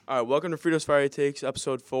All right, welcome to Fritos Fiery Takes,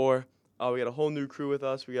 episode 4. We got a whole new crew with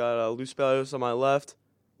us. We got Lou Spellios on my left.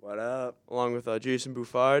 What up? Along with Jason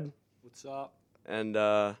Bouffard. What's up? And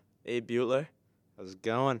Abe Beutler. How's it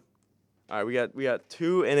going? All right, we got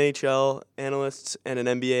 2 NHL analysts and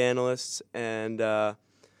an NBA analyst, and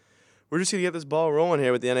we're just gonna get this ball rolling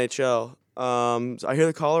here with the NHL. So I hear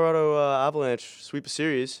the Colorado Avalanche sweep a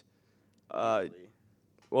series.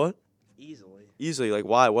 What? Easily. Like,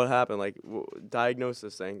 why? What happened? Like, diagnose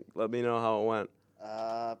this thing. Let me know how it went.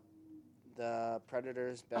 The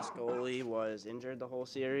Predators' best goalie was injured the whole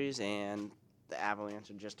series, and the Avalanche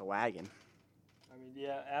are just a wagon. I mean,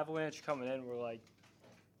 yeah, Avalanche coming in were like,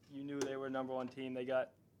 you knew they were number one team.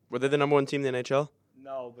 Were they the number 1 team in the NHL?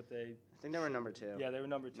 No, but I think they were number 2. Yeah, they were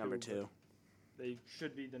number 2. Number 2. They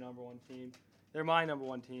should be the number 1 team. They're my number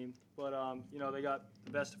 1 team. But, they got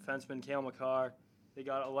the best defenseman, Cale Makar. They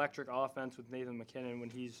got electric offense with Nathan McKinnon when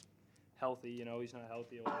he's healthy. He's not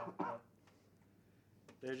healthy a lot.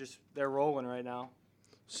 But they're rolling right now.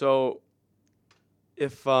 So,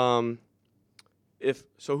 who's gonna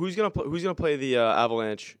play the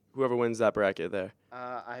Avalanche? Whoever wins that bracket there.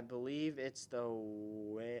 I believe it's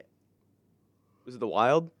Is it the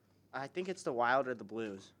Wild? I think it's the Wild or the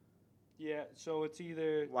Blues. Yeah, so it's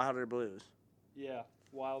either Wild or Blues. Yeah,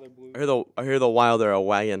 Wild or Blues. I hear the Wild are a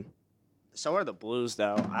wagon. So are the Blues,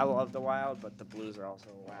 though. I love the Wild, but the Blues are also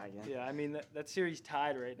a wagon. Yeah, I mean that series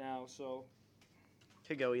tied right now, so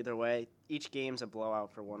Could go either way. Each game's a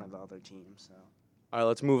blowout for one of the other teams. So. All right,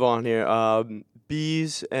 let's move on here.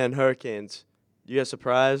 Bees and Hurricanes. You guys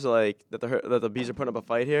surprised that the Bees are putting up a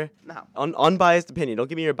fight here? No. Unbiased opinion. Don't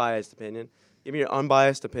give me your biased opinion. Give me your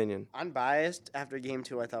unbiased opinion. Unbiased. After Game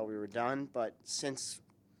 2, I thought we were done, but since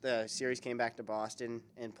the series came back to Boston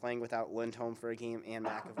and playing without Lindholm for a game and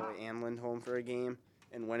McAvoy and Lindholm for a game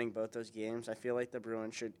and winning both those games, I feel like the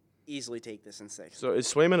Bruins should easily take this in 6. So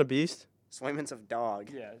is Swayman a beast? Swayman's a dog.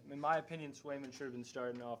 yeah, in my opinion, Swayman should have been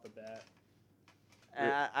starting off the bat.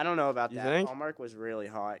 I don't know about You that. think? Hallmark was really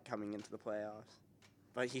hot coming into the playoffs,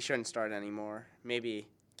 but he shouldn't start anymore. Maybe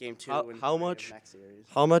Game 2 and how 3 much- of next series.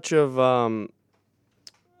 How much of our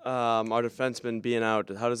defensemen being out?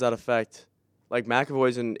 How does that affect? Like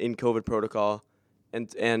McAvoy's in COVID protocol, and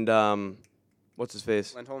what's his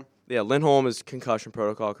face? Lindholm? Yeah, Lindholm is concussion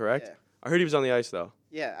protocol, correct? Yeah. I heard he was on the ice though.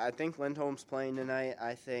 Yeah, I think Lindholm's playing tonight.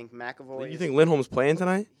 I think McAvoy. You think Lindholm's playing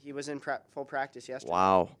tonight? He was in full practice yesterday.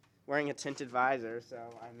 Wow. Wearing a tinted visor, so,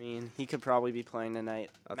 I mean, he could probably be playing tonight.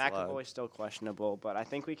 That's McAvoy's loud. still questionable, but I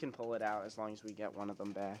think we can pull it out as long as we get one of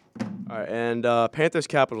them back. All right, and Panthers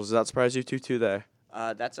Capitals. Does that surprise you too there?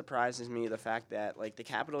 That surprises me, the fact that, the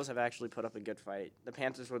Capitals have actually put up a good fight. The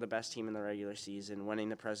Panthers were the best team in the regular season, winning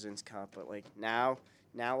the President's Cup, but, now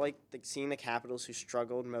seeing the Capitals, who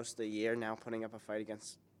struggled most of the year, now putting up a fight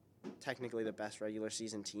against technically the best regular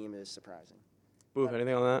season team is surprising. Boof,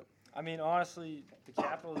 anything on that? I mean, honestly, the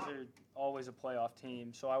Capitals are always a playoff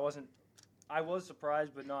team, so I was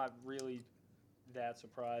surprised, but not really that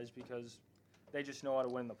surprised because they just know how to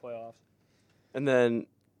win the playoffs. And then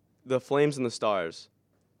the Flames and the Stars.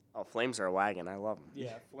 Oh, Flames are a wagon. I love them.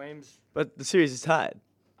 Yeah, Flames, But the series is tied.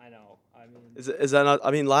 I know. I mean, Is that not?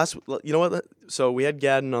 I mean, you know what? So we had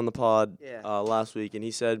Gadden on the pod Yeah. last week, and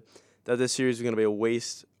he said that this series was going to be a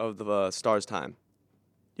waste of the Stars' time.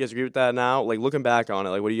 You guys agree with that now? Looking back on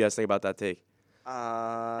it, what do you guys think about that take?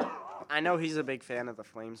 I know he's a big fan of the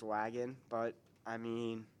Flames wagon, but, I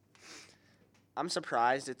mean, I'm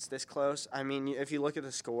surprised it's this close. I mean, if you look at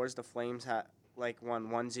the scores, the Flames won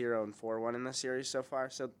 1-0 and 4-1 in the series so far.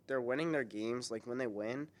 So they're winning their games. When they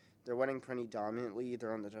win, they're winning pretty dominantly,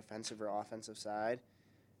 either on the defensive or offensive side.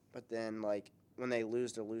 But then, when they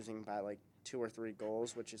lose, they're losing by, 2 or 3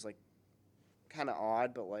 goals, which is, kind of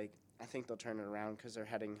odd. But, I think they'll turn it around because they're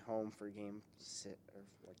heading home for Game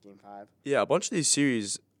 5. Yeah, a bunch of these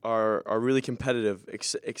series are really competitive,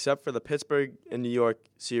 except for the Pittsburgh and New York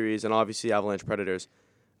series, and obviously Avalanche Predators.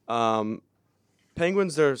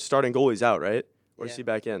 Penguins, they're starting goalies out, right? Or is he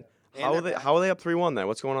back in? How are they up 3-1 there?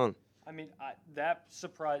 What's going on? I mean, that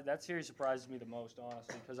series surprises me the most,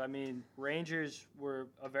 honestly, because I mean, Rangers were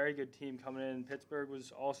a very good team coming in. Pittsburgh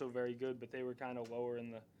was also very good, but they were kind of lower in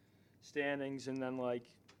the standings, and then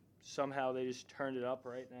somehow they just turned it up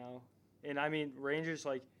right now. And I mean, Rangers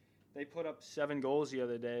they put up 7 goals the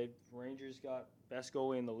other day. Rangers got best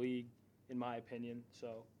goalie in the league, in my opinion.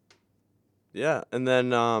 So. Yeah, and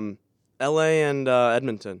then L.A. and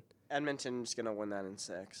Edmonton. Edmonton's going to win that in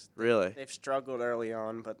 6. Really? They've struggled early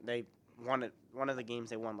on, but they won it. One of the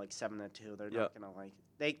games they won 7-2. They're not going to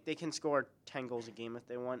they can score 10 goals a game if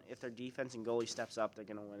they want. If their defense and goalie steps up, they're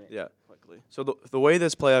going to win it quickly. So the way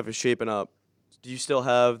this playoff is shaping up, do you still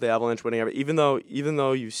have the Avalanche winning even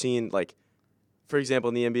though you've seen, like, for example,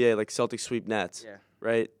 in the NBA, like Celtics sweep Nets, Yeah.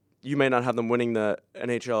 right? You may not have them winning the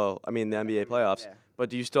NBA playoffs, Yeah. but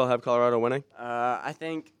do you still have Colorado winning? I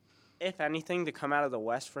think, if anything, to come out of the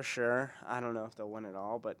West for sure. I don't know if they'll win it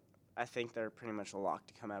all, but I think they're pretty much a lock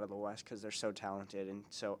to come out of the West because they're so talented and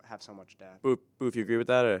have so much depth. Boof, you agree with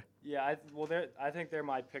that? Or? Yeah, I think they're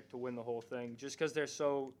my pick to win the whole thing, just because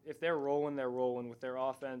if they're rolling, they're rolling with their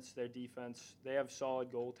offense, their defense. They have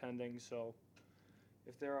solid goaltending, so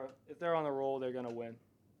if they're on the roll, they're gonna win.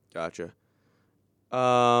 Gotcha.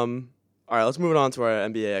 All right, let's move on to our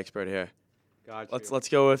NBA expert here. Gotcha. Let's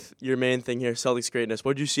go with your main thing here, Celtics greatness.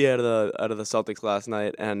 What did you see out of the Celtics last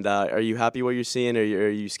night? And are you happy what you're seeing, or are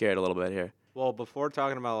you scared a little bit here? Well, before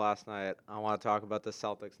talking about last night, I want to talk about the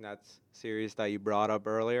Celtics-Nets series that you brought up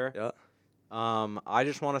earlier. Yeah. I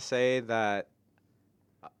just want to say that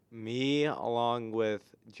me, along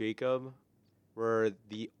with Jacob, were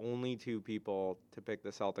the only two people to pick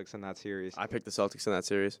the Celtics in that series. I picked the Celtics in that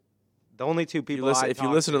series. The only two people If you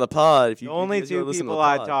listen to the pod, the only two people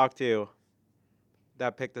I talked to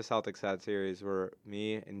that picked the Celtics that series were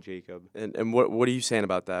me and Jacob. And what are you saying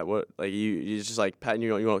about that? What, like, you just like patting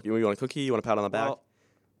you want a cookie? You want a pat on the back? Well,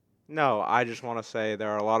 no, I just want to say there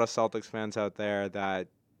are a lot of Celtics fans out there that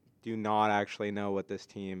do not actually know what this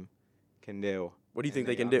team can do. What do you think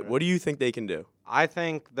they can do? What do you think they can do? I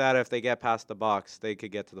think that if they get past the Bucks, they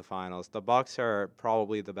could get to the finals. The Bucks are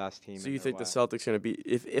probably the best team. So you think the Celtics are going to beat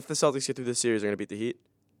if the Celtics get through this series, they're going to beat the Heat?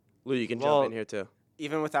 Lou, you can jump in here too.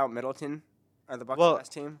 Even without Middleton, are the Bucks the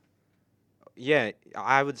best team? Yeah,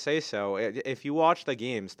 I would say so. If you watch the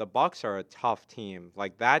games, the Bucks are a tough team.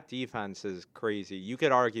 Like, that defense is crazy. You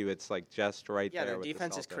could argue it's like just right there. Yeah, their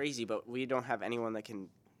defense is crazy, but we don't have anyone that can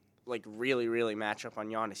like really, really match up on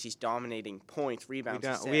Giannis. He's dominating points, rebounds.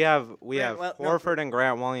 We have Horford and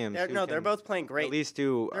Grant Williams. They're both playing great. At least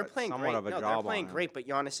do they're playing somewhat great. of a job they're playing on great, but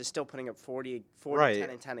Giannis is still putting up 40 right. 10,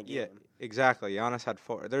 and 10 a game. Yeah, exactly. Giannis had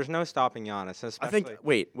 4. There's no stopping Giannis. Especially, I think.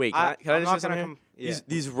 Wait. Can I just say something here?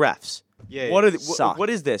 These refs. Yeah. What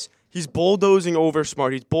is this? He's bulldozing over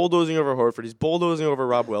Smart. He's bulldozing over Horford. He's bulldozing over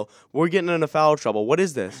Rob Will. We're getting into foul trouble. What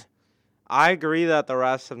is this? I agree that the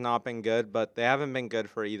refs have not been good, but they haven't been good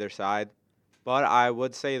for either side. But I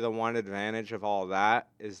would say the one advantage of all that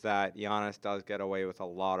is that Giannis does get away with a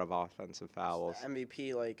lot of offensive fouls.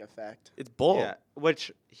 MVP like effect. It's bull. Yeah,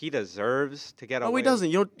 which he deserves to get away. No, he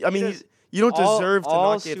doesn't. You don't deserve to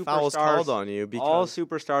not get fouls called on you. Because all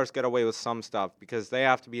superstars get away with some stuff because they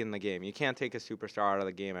have to be in the game. You can't take a superstar out of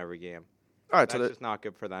the game every game. All right, that's just not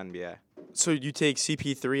good for the NBA. So you take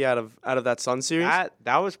CP3 out of that Sun series?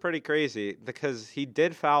 That was pretty crazy because he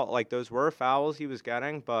did foul. Like, those were fouls he was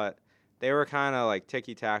getting, but they were kind of like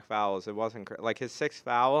ticky-tack fouls. It wasn't like his sixth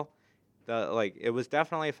foul. It was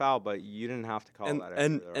definitely a foul, but you didn't have to call that.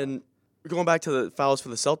 And going back to the fouls for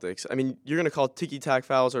the Celtics, I mean, you're gonna call ticky-tack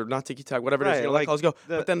fouls or not ticky-tack, whatever it is. You're gonna let calls go.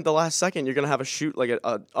 But then the last second, you're gonna have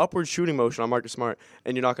a upward shooting motion on Marcus Smart,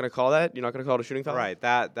 and you're not gonna call that. You're not gonna call it a shooting foul. Right.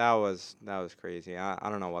 That was crazy.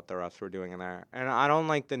 I don't know what the refs were doing in there, and I don't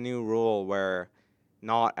like the new rule where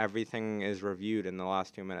not everything is reviewed in the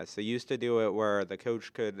last 2 minutes. They used to do it where the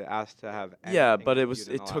coach could ask to have. Yeah, but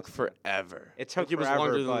it took forever. It took forever. It was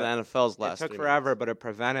longer than the NFL's last. It took forever, but it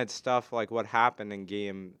prevented stuff like what happened in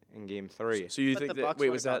game 3. So you think that? Wait,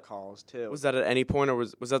 was that calls too? Was that at any point, or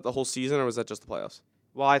was that the whole season, or was that just the playoffs?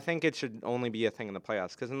 Well, I think it should only be a thing in the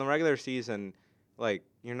playoffs because in the regular season, like,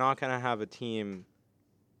 you're not gonna have a team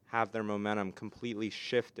have their momentum completely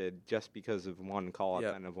shifted just because of one call at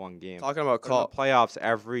the end of one game. Talking about In the playoffs,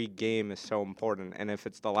 every game is so important, and if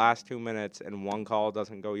it's the last 2 minutes and one call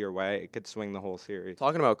doesn't go your way, it could swing the whole series.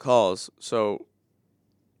 Talking about calls, so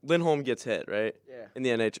Lindholm gets hit, right? Yeah. In the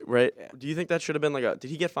NHL, right? Yeah. Do you think that should have been did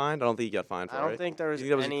he get fined? I don't think he got fined for it. I don't think there was Do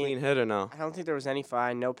you think that was any a clean hit or no? I don't think there was any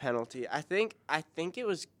fine, no penalty. I think it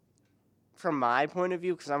was, from my point of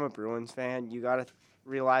view, because I'm a Bruins fan, you got to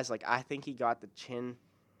realize, like, I think he got the chin,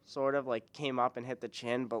 sort of, like, came up and hit the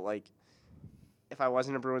chin, but, like, if I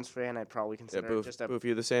wasn't a Bruins fan, I'd probably consider it just a Boof,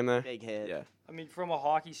 you the same there? big hit. Yeah. I mean, from a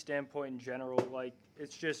hockey standpoint in general, like, it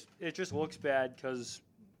just looks bad because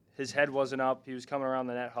his head wasn't up. He was coming around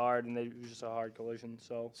the net hard, and it was just a hard collision.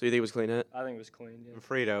 So you think it was clean hit? I think it was clean. Yeah. And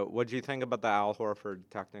Frito, what do you think about the Al Horford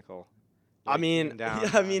technical? I mean,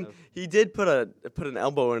 he did put an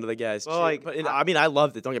elbow into the guy's chin. I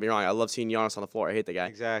loved it. Don't get me wrong. I love seeing Giannis on the floor. I hate the guy.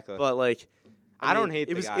 Exactly. But, like, I don't hate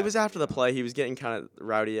the guy. It was after the play. He was getting kind of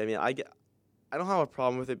rowdy. I mean, I don't have a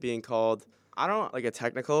problem with it being called like a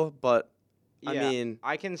technical, but yeah, I mean,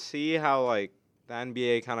 I can see how, like, the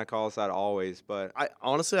NBA kind of calls that always, but I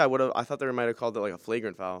thought they might have called it like a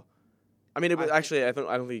flagrant foul. I mean, it was I think- actually. I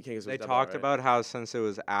don't think you can't. 'Cause it They was dead talked ball, right? about how since it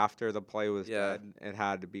was after the play was Yeah. dead, it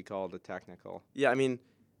had to be called a technical. Yeah, I mean,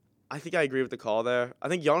 I think I agree with the call there. I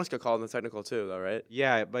think Giannis got called in the technical too, though, right?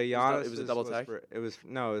 Yeah, but Giannis it was a double tech? it was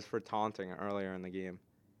for taunting earlier in the game,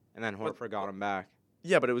 and then Horford got him back.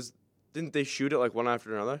 Yeah, but it was. Didn't they shoot it like one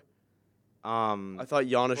after another? I thought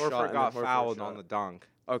Giannis shot. Horford and got then Horford fouled shot. on the dunk,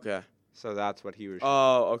 Okay. so that's what he was.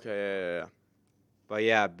 Oh, okay. Yeah. But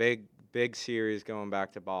yeah, big series going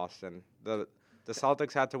back to Boston. The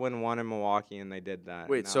Celtics had to win one in Milwaukee, and they did that.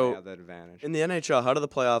 Wait, and now so they have the advantage. In the NHL, how do the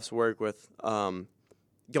playoffs work with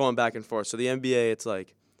going back and forth? So the NBA, it's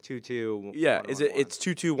like 2-2. yeah, 1-1-1. it's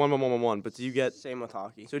 2-2, 1-1-1-1. But do you get Same with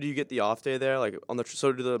hockey. so do you get the off day there? Like on the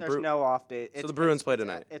so do the There's no off day. so the Bruins play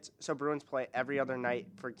tonight. So Bruins play every other night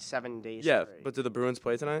for 7 days. Yeah, straight. but do the Bruins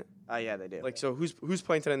play tonight? Yeah, they do. Like so, who's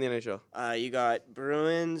playing tonight in the NHL? You got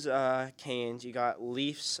Bruins, Canes. You got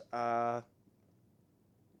Leafs.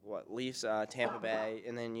 Leafs, Tampa Bay,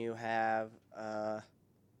 and then you have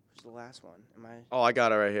who's the last one? Am I Oh, I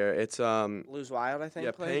got it right here. It's Lose Wild? I think.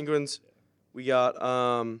 yeah, played? Penguins. We got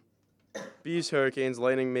Bees, Hurricanes,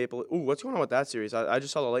 Lightning, Maple. Ooh, what's going on with that series? I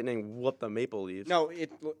just saw the Lightning whoop the Maple Leafs. No,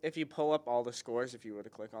 if you pull up all the scores, if you were to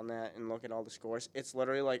click on that and look at all the scores, it's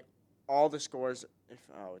literally like all the scores. It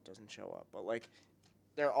doesn't show up, but like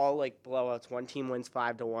they're all like blowouts. One team wins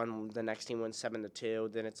 5-1, the next team wins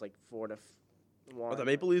 7-2, then it's like 4-1. Are the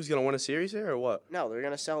Maple Leafs gonna win a series here or what? No, they're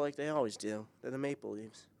gonna sell like they always do. They're the Maple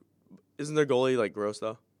Leafs. Isn't their goalie like gross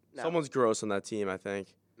though? No. Someone's gross on that team, I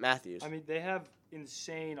think. Matthews. I mean, they have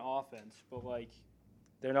insane offense, but like,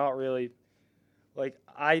 they're not really. Like,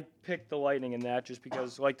 I picked the Lightning in that just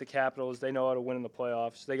because, like the Capitals, they know how to win in the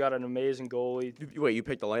playoffs. They got an amazing goalie. Wait, you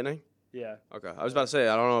picked the Lightning? Yeah. Okay, I was about to say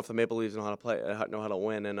I don't know if the Maple Leafs know how to play, know how to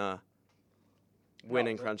win and win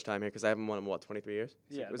in but- crunch time here because I haven't won in what 23 years.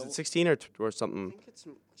 Yeah, was the- it 16 or I something? think it's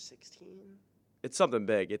 16. It's something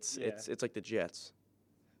big. It's Yeah. it's like the Jets.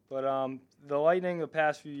 But the Lightning the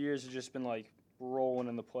past few years have just been like rolling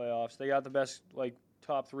in the playoffs. They got the best like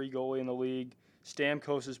top 3 goalie in the league.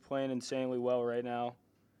 Stamkos is playing insanely well right now.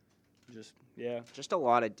 Just a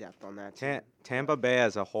lot of depth on that team. Tampa Bay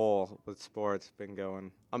as a whole with sports been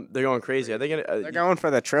going. They're going crazy. Are they gonna? They're going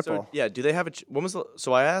for the triple. So, yeah. Do they have a? When was the?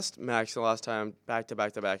 So I asked Max the last time back to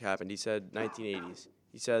back happened. He said 1980s.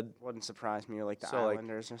 He said Wouldn't surprise me, like the So, like,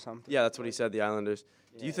 Islanders or something. yeah. That's what he said. The Islanders.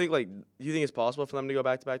 Do you think it's possible for them to go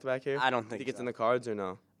back to back here? I don't think it's so. in the cards or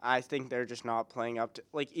no? I think they're just not playing up to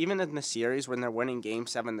like even in the series when they're winning game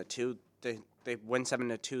 7-2, they win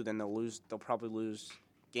 7-2, then they'll lose. They'll probably lose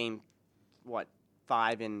game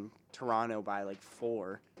 5 in Toronto by like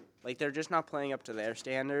 4. Like they're just not playing up to their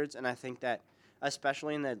standards, and I think that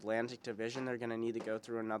especially in the Atlantic Division, they're going to need to go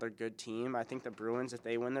through another good team. I think the Bruins, if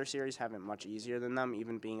they win their series, have it much easier than them,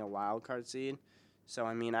 even being a wild card seed. So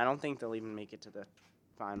I mean, I don't think they'll even make it to the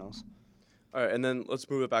finals. All right, and then let's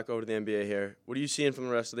move it back over to the NBA here. What are you seeing from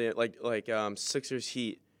the rest of the Sixers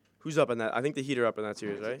Heat? Who's up in that? I think the Heat are up in that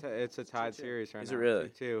series, right? It's a tied series right now. Is it really?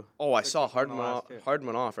 2-2. Oh, I Sixers saw won the Hardman last 2.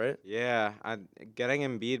 Hardman off, right? Yeah, getting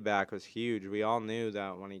Embiid back was huge. We all knew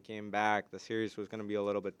that when he came back, the series was going to be a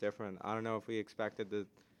little bit different. I don't know if we expected the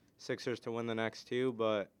Sixers to win the next 2,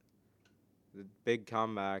 but the big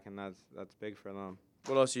comeback, and that's big for them.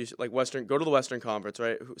 What else do you like? Western? Go to the Western Conference,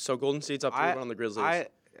 right? So Golden State's up 3-1 on the Grizzlies.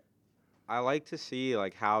 I like to see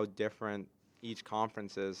like how different each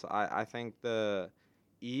conference is. I think the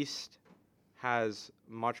East has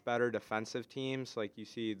much better defensive teams. Like you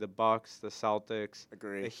see the Bucks, the Celtics.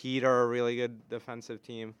 Agree. The Heat are a really good defensive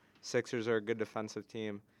team. Sixers are a good defensive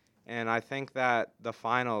team. And I think that the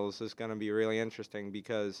finals is going to be really interesting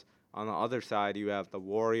because on the other side you have the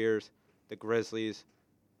Warriors, the Grizzlies,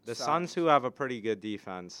 the Suns who have a pretty good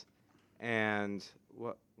defense, and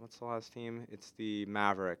what's the last team? It's the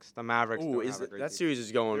Mavericks. The Mavericks. Ooh, don't have a great that team. series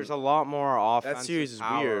is going. There's a lot more offensive series is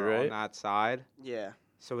power weird, right? on that side. Yeah.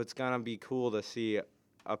 So it's gonna be cool to see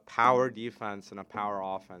a power defense and a power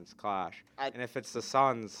offense clash. And if it's the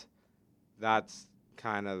Suns, that's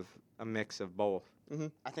kind of a mix of both.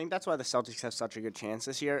 I think that's why the Celtics have such a good chance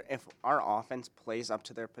this year. If our offense plays up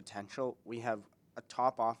to their potential, we have a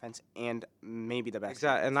top offense and maybe the best.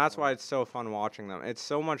 Exactly, and that's why it's so fun watching them. It's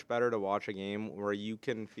so much better to watch a game where you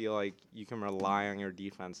can feel like you can rely on your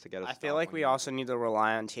defense to get a I stop feel like when we you- also need to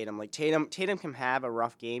rely on Tatum. Like Tatum can have a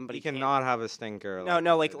rough game, but he can't. cannot have a stinker.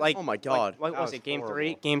 No, like Oh my God. what That was was it? Game horrible.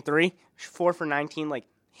 3. Game 3, 4 for 19. Like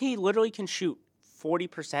he literally can shoot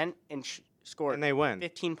 40% and score and they win.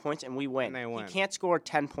 15 points, and we win. And they win. He can't score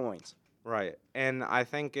 10 points. Right, and I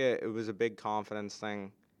think it was a big confidence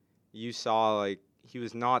thing. You saw like he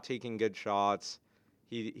was not taking good shots.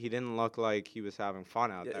 He didn't look like he was having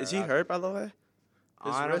fun out there. Is he hurt, by the way?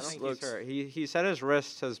 I don't wrist think looks- he's hurt. He said his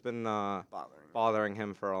wrist has been bothering.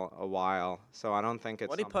 him for a while, so I don't think it's.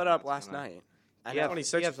 What did he something put up that's last gonna- night? I He had, know.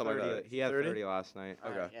 26 he had or something like 30, that. He had 30? 30 last night.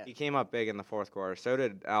 Okay. Yeah. He came up big in the fourth quarter. So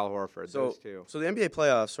did Al Horford. So, those two. so the NBA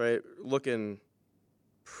playoffs, right? Looking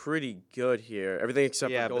pretty good here. Everything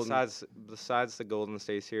except Yeah, for Golden. besides the Golden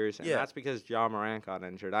State series, and Yeah. that's because Ja Morant got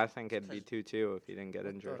injured. I think it'd be 2-2 if he didn't get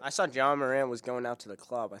injured. I saw John Morant was going out to the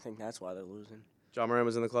club. I think that's why they're losing. Ja Morant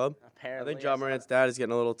was in the club. I Apparently, think Ja Morant's dad is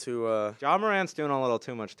getting a little too. Ja Morant's doing a little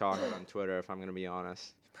too much talking on Twitter, if I'm going to be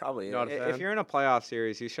honest. probably. Not is. a If fan? you're in a playoff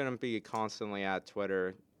series, you shouldn't be constantly at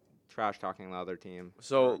Twitter trash talking the other team.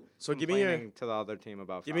 So give me your complaining to the other team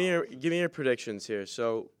about give me your predictions here.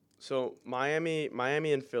 So Miami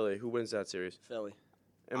and Philly. Who wins that series? Philly.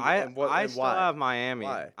 And, I and what, I and still why? have Miami.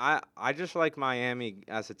 Why? I just like Miami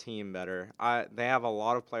as a team better. They have a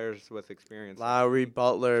lot of players with experience. Lowry,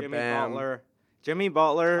 Butler, Jimmy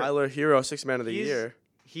Butler. Tyler Hero, sixth man of the He's- year.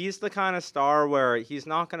 He's the kind of star where he's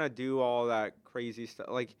not gonna do all that crazy stuff.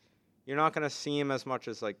 Like, you're not gonna see him as much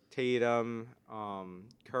as like Tatum,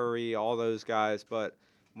 Curry, all those guys. But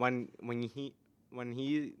when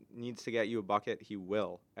he needs to get you a bucket, he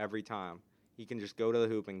will every time. He can just go to the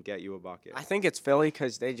hoop and get you a bucket. I think it's Philly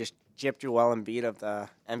because they just gypped Joel Embiid of the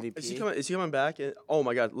MVP. Is he coming back? Oh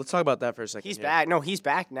my God, let's talk about that for a second. He's here. back. No, he's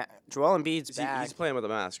back now. Joel Embiid's back. He's playing with a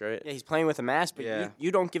mask, right? Yeah, he's playing with a mask, but Yeah.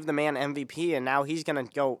 you don't give the man MVP, and now he's gonna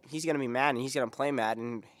be mad, and he's gonna play mad,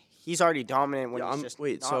 and he's already dominant when he's just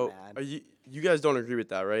wait, not so mad. are you guys don't agree with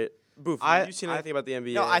that, right? Boof, have you seen anything about the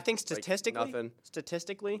NBA? No, I think Like, statistically, nothing.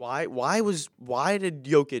 statistically, Why did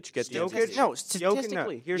Jokic get the Jokic- MVP? no, Jokic-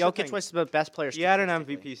 statistically, here's the Jokic thing. was the best player. He had an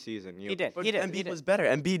statistically. MVP season. He did. But He did. Embiid was better.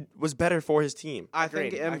 Embiid was better for his team. I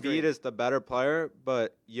think Agreed. Embiid Agreed. is the better player,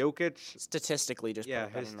 but Jokic. Statistically, just Yeah,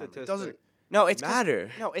 put better his numbers. statistics. Doesn't No, it's 'cause-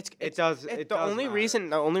 matter. No, it's It does. the It does only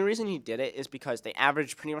matter. reason he did it is because they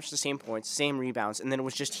averaged pretty much the same points, same rebounds, and then it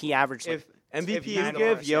was just he averaged like If MVP if you is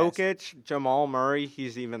give assists. Jokic Jamal Murray,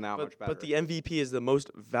 he's even that much better. But the MVP is the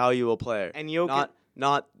most valuable player, And Jokic-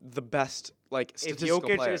 not the best like if statistical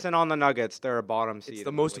Jokic player. isn't on the Nuggets, they're a bottom seed. It's the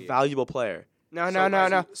in most league. valuable player. no.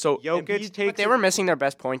 So Jokic Embiid, takes But they were missing their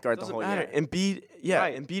best point guard the doesn't whole matter. year. Embiid,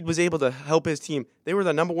 Right. Embiid was able to help his team. They were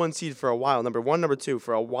the number one seed for a while, number one, number two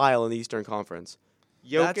for a while in the Eastern Conference.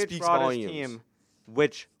 That Jokic speaks brought volumes. his team,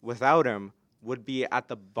 which without him would be at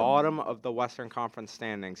the bottom of the Western Conference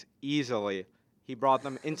standings easily. He brought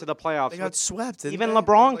them into the playoffs. They got swept. didn't Even they?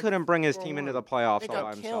 LeBron Like, couldn't bring his team into the playoffs They all by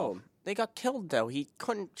got himself. killed. They got killed though. He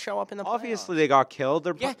couldn't show up in the Obviously, playoffs. they got killed.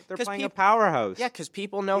 They're Yeah, they're 'cause playing a peop- powerhouse. Yeah, because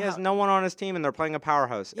people know He has how. no one on his team, and they're playing a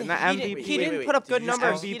powerhouse. Yeah, and the he MVP, didn't- he didn't put up Did good you just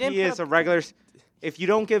numbers. He MVP didn't put is a up- regular. If you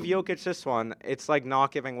don't give Jokic this one, it's like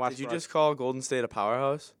not giving Did Westbrook. you just call Golden State a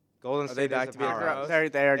powerhouse? Golden Are they State back is to a being a powerhouse. powerhouse?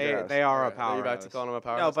 They're They gross. are a Are you powerhouse. back to calling them a No,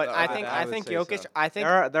 powerhouse? but I would think say Jokic. so. I think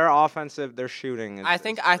Their offensive, their shooting. Is, I is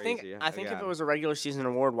think crazy if again. it was a regular season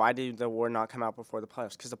award, why did the award not come out before the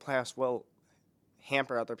playoffs? Because the playoffs will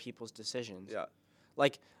hamper other people's decisions. Yeah.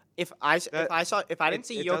 Like if I didn't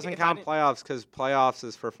see it Jokic, doesn't if I count didn't- playoffs because playoffs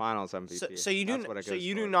is for Finals MVP. So you do That's what it so goes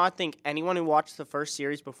you for. do not think anyone who watched the first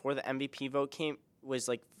series before the MVP vote came was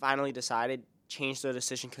like finally decided changed their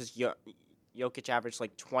decision because Jokic averaged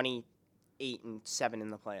like 28 and 7 in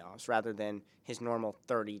the playoffs rather than his normal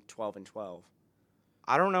 30, 12 and 12.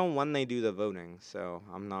 I don't know when they do the voting, so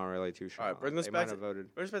I'm not really too sure. All right, bring this They back might have voted.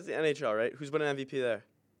 Where's back to the NHL, right? Who's winning MVP there?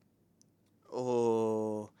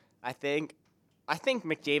 Oh, I think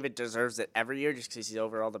McDavid deserves it every year just because he's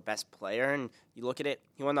overall the best player. And you look at it,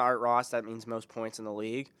 he won the Art Ross. That means most points in the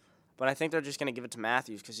league. But I think they're just going to give it to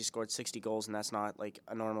Matthews because he scored 60 goals, and that's not like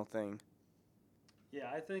a normal thing. Yeah,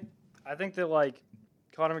 I think that like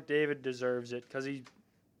Connor McDavid deserves it because he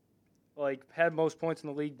like had most points in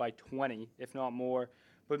the league by 20, if not more.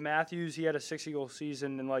 But Matthews, he had a 60-goal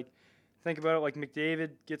season, and like think about it, like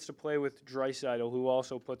McDavid gets to play with Draisaitl, who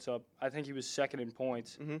also puts up. I think he was second in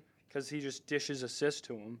points because he just dishes assists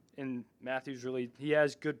to him. And Matthews he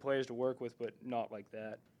has good players to work with, but not like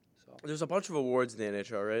that. So There's a bunch of awards in the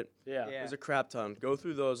NHL, right? yeah. There's a crap ton. Go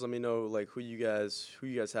through those. Let me know like who you guys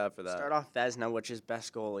have for that. Start off Vezina, which is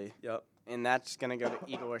best goalie. Yep. And that's going to go to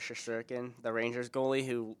Igor Shesterkin, the Rangers goalie,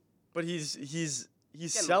 who But he's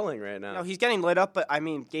selling right now. no, he's getting lit up. But I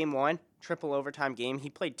mean, game one, triple overtime game. He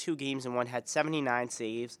played 2 games in one, had 79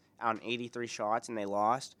 saves on 83 shots, and they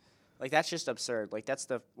lost. Like that's just absurd. Like that's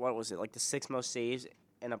the 6th most saves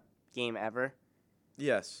in a game ever.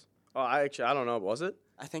 Yes. Oh, I don't know. Was it?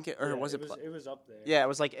 I think it Yeah, was it. it was up there. Yeah, it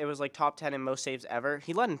was like top 10 in most saves ever.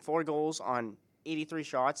 He let in 4 goals on 83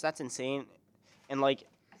 shots. That's insane. And like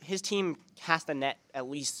his team has to net at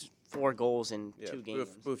least 4 goals in 2 games.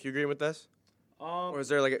 Boof, you agree with this? Or is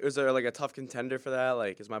there like a tough contender for that?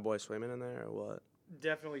 Like, is my boy Swayman in there or what?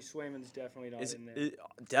 Definitely, Swayman's definitely not in there.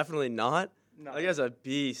 Definitely not. No, That guy's a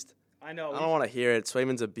beast. I know. I don't want to hear it.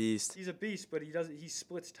 Swayman's a beast. He's a beast, but he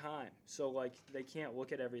splits time, so like they can't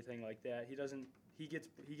look at everything like that. He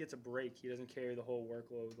gets a break. He doesn't carry the whole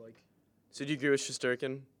workload. Like. So do you agree with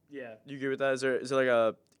Shesterkin? Yeah. Do you agree with that? Is there like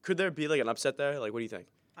a could there be like an upset there? Like, what do you think?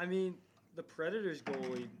 I mean, the Predators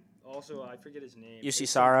goalie also, I forget his name. UC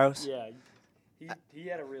Saros. Yeah. He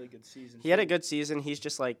had a really good season. He had a good season. He's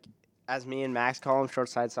just like, as me and Max call him, short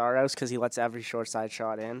side Saros, because he lets every short side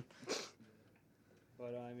shot in.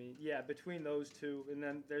 But I mean, yeah, between those two, and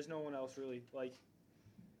then there's no one else really. Like,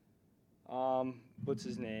 what's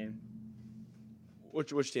his name?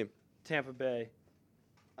 Which team? Tampa Bay.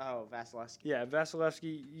 Oh, Vasilevsky. Yeah,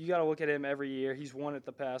 Vasilevsky. You got to look at him every year. He's won it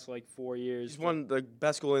the past like 4 years. He's won the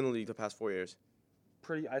best goalie in the league the past 4 years.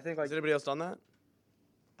 I think like. Has anybody else done that?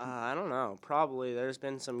 I don't know. Probably. There's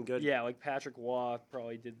been some good. Yeah, like Patrick Waugh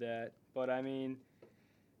probably did that, but I mean,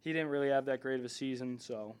 he didn't really have that great of a season,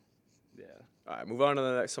 so yeah. All right, move on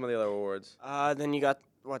to some of the other awards. Then you got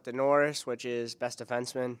the Norris, which is best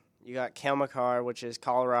defenseman. You got Cale Makar, which is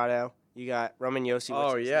Colorado. You got Roman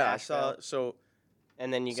Josi, which is Nashville. I saw. So,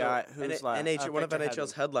 and then you got who's left? NHL. One of Victor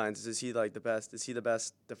NHL's Hedman. headlines is he like the best? Is he the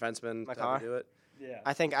best defenseman to Makar? ever do it? Yeah.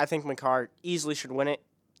 I think Makar easily should win it.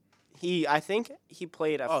 I think he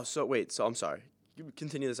played. Oh, so wait. So I'm sorry. You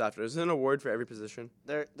continue this after. Is there an award for every position?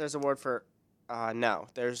 There's a word for. No,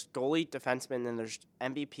 there's goalie, defenseman, then there's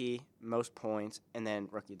MVP, most points, and then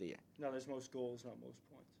rookie of the year. No, there's most goals, not most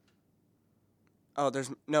points. Oh,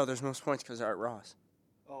 there's most points because Art Ross.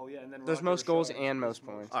 Oh yeah, and then There's Rocket most goals Richard and is most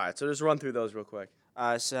points. All right. So just run through those real quick.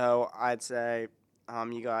 So I'd say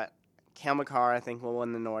you got Cale Makar, I think will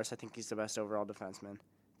win the Norris. I think he's the best overall defenseman.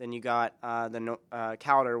 Then you got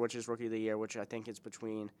Calder, which is rookie of the year, which I think is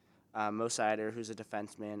between Mo Seider, who's a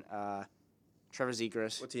defenseman, Trevor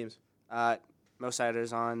Zegras. What teams? Mo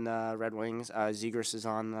Seider's on the Red Wings. Zegras is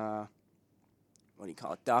on the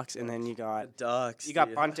Ducks, and then you got Ducks. You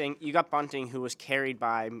got Bunting. You got Bunting, who was carried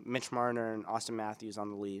by Mitch Marner and Austin Matthews on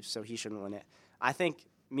the Leafs, so he shouldn't win it. I think,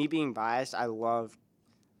 me being biased, I love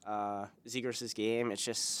Zegras' game. It's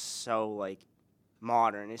just so like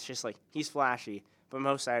modern. It's just like he's flashy, but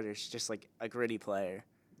Mo Seider's just like a gritty player.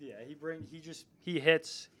 Yeah, he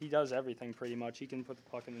hits. He does everything pretty much. He can put the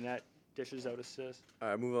puck in the net, dishes out assists. All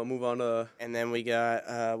right, move on to. And then we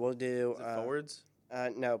got we'll do forwards.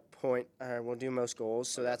 No point. We'll do most goals.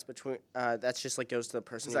 So that's between. That's just like goes to the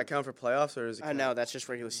person. Does that count for playoffs or is it? No, that's just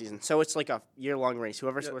regular season. So it's like a year-long race.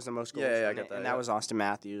 Whoever scores the most goals. Yeah, I win get it. that, And yeah. that was Austin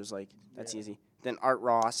Matthews. Like that's easy. Then Art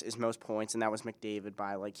Ross is most points, and that was McDavid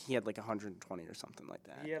by like he had like 120 or something like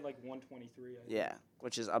that. He had like 123. I think. Yeah,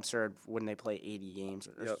 which is absurd when they play 80 games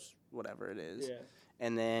or Yep. whatever it is. Yeah.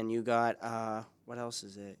 And then you got what else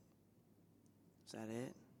is it? Is that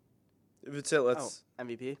it? If it's it, let's.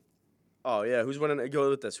 MVP. Oh yeah, who's winning? Go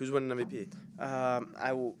with this. Who's winning MVP?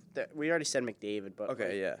 I will. We already said McDavid, but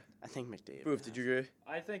Okay, yeah. I think McDavid. Boof, did you agree?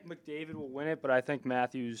 I think McDavid will win it, but I think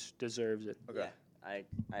Matthews deserves it. Okay. Yeah,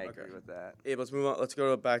 I agree Okay. with that. Abe, let's move on.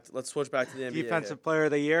 Let's switch back to the NBA. Defensive player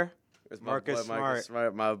of the year It's Marcus Marcus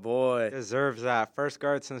Smart, my boy. deserves that. First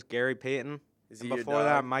guard since Gary Payton. Is And he your before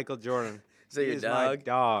that, dog? Michael Jordan. Is that He your is my dog?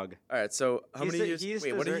 dog. All right. So how He's many the- years? he's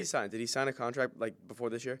Wait, what did he deserve- sign? Did he sign a contract like before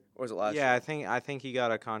this year, or was it last Yeah, year? I think he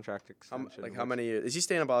got a contract extension. How which- many years? Is he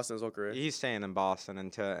staying in Boston his whole career? He's staying in Boston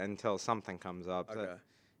until something comes up. Okay.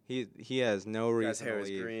 He has no Guy's reason hair to is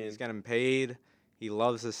leave. green. He's getting paid. He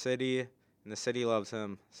loves the city, and the city loves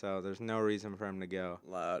him. So there's no reason for him to go.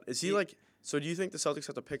 Loud. Is he like? So do you think the Celtics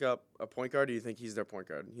have to pick up a point guard? Or do you think he's their point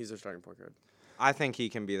guard? He's their starting point guard. I think he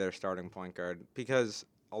can be their starting point guard because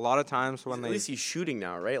a lot of times when At they least he's shooting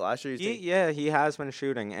now, right? Last year he has been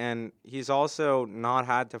shooting, and he's also not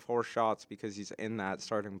had to force shots because he's in that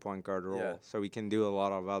starting point guard role. Yeah. So he can do a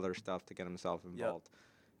lot of other stuff to get himself involved.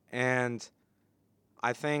 And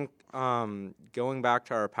I think going back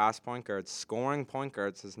to our past point guards, scoring point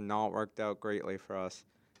guards has not worked out greatly for us.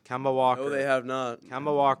 Kemba Walker. No, they have not.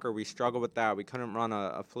 Kemba Walker, we struggled with that. We couldn't run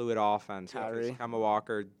a fluid offense. because Kyrie. Kemba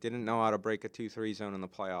Walker didn't know how to break a 2-3 zone in the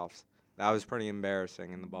playoffs. That was pretty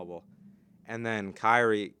embarrassing in the bubble. And then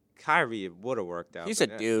Kyrie would have worked out. He's a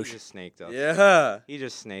but douche. He just snaked us. Yeah. He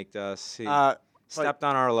just snaked us. He But stepped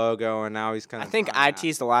on our logo, and now he's kind I of. think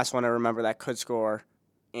IT's the last one I remember that could score.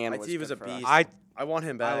 And IT was good a for us. beast. I want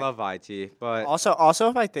him back. I love IT, but Also,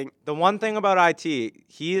 if I think the one thing about IT,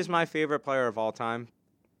 he is my favorite player of all time.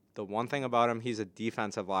 The one thing about him, he's a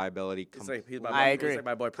defensive liability. He's my I boy, agree. He's like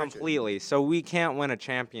my boy Pritchard. Completely. So we can't win a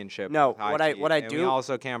championship. No, with what I- IT, what I and we do-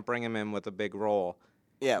 also can't bring him in with a big role,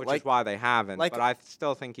 yeah, which like is why they haven't. like- but I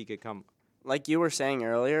still think he could come. like you were saying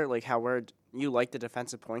earlier, like how you like the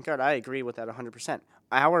defensive point guard. I agree with that 100%.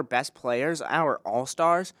 Our best players, our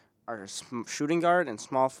all-stars, are shooting guard and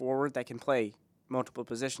small forward that can play multiple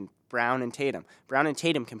positions. Brown and Tatum. Brown and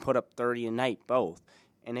Tatum can put up 30 a night, both.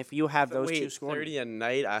 And if you have those two scoring... 30 a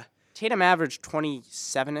night? Tatum averaged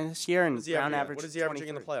 27 this year, and Brown averaged What is he averaging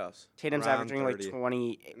in the playoffs? Tatum's Around averaging 30. like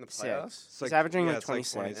 26. In the playoffs? He's averaging like it's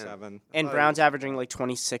 26. 27. And Brown's averaging like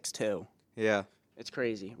 26 too. Yeah. It's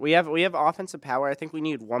crazy. We have offensive power. I think we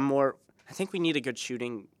need one more. I think we need a good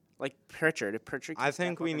shooting, like Pritchard. If Pritchard can I step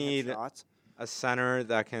think up we and hit need shots. a center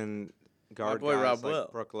that can guard boy guys Rob like Will.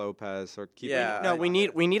 Brook Lopez or keep. Yeah. No, we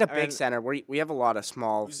need a big and- center. We have a lot of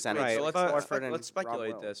small centers. right, So but- let's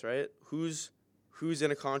speculate Rob Will. this, right? Who's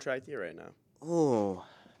in a contract year right now? Oh,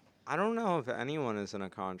 I don't know if anyone is in a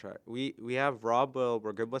contract. We have Rob Will.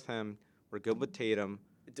 We're good with him. We're good with Tatum.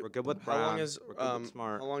 We're good with Brown. How long is we're good with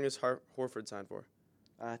Smart. How long is Horford signed for?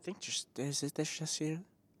 I think is this just here?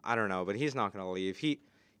 I don't know, but he's not going to leave.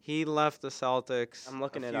 He left the Celtics I'm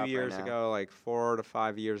looking a it few up right years now. ago, like 4 to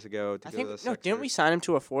 5 years ago, to I go think to the Sixers. didn't we sign him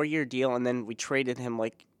to a 4-year deal and then we traded him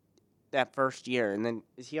like that first year and then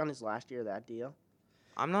is he on his last year of that deal?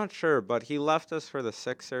 I'm not sure, but he left us for the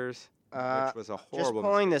Sixers, which was a horrible Just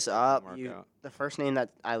pulling mistake. this up, Didn't work out. the first name that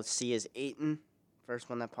I see is Ayton. First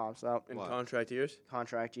one that pops up. In What? contract years?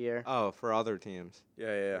 Contract year. Oh, for other teams.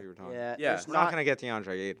 Yeah. You were talking. Yeah. Yeah. There's We're not not, going to get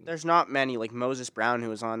DeAndre Ayton. there's not many like Moses Brown who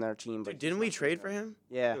was on their team. But Dude, didn't we trade for him?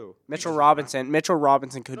 Yeah. Who? Mitchell Robinson. Mitchell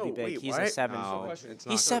Robinson could No, be big. wait, He's why? a 7 No, foot. question. it's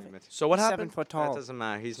He's not seven- Gordon Mitchell. So what He's happened? 7 foot That tall. doesn't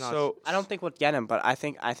matter. He's not. So I don't think we'll get him, but I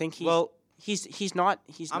think he's well, he's not.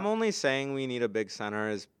 I'm only saying we need a big center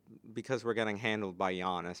is because we're getting handled by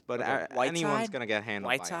Giannis. But Okay. anyone's Whiteside? going to get handled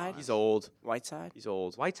Whiteside? by Giannis. he's old. Whiteside. He's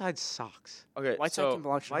old. Whiteside sucks. Okay. Whiteside so can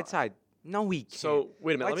block shots. Whiteside, no, he can't. So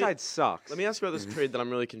wait a minute. Whiteside sucks. Let me ask you about this trade that I'm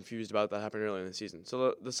really confused about that happened earlier in the season.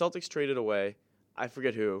 So the Celtics traded away, I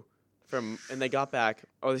forget who, and they got back.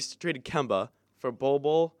 Oh, they traded Kemba for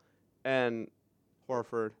Bol and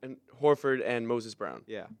Horford. Horford and Moses Brown.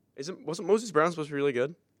 Yeah. Wasn't Moses Brown supposed to be really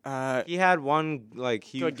good? He had one like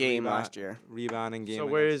huge Good game last year. rebounding game. So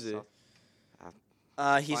where against is he?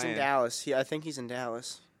 the He's in playing. Dallas. I think he's in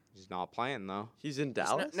Dallas. He's not playing though. He's in He's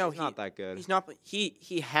Dallas. No, He's not that good. He's not. He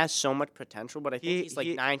has so much potential, but I think he's like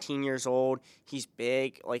 19 years old. He's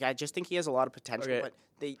big. Like I just think he has a lot of potential, Okay. but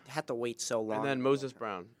they had to wait so long. And then Moses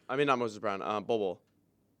Brown. I mean, not Moses Brown. Bol.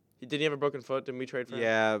 Didn't he have a broken foot? Didn't we trade for him?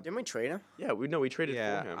 Yeah. Didn't we trade him? Yeah, we traded for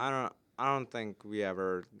him. I don't think we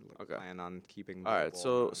ever Okay. plan on keeping. All right, Bol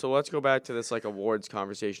so around. let's go back to this like awards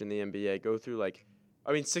conversation in the NBA. Go through like,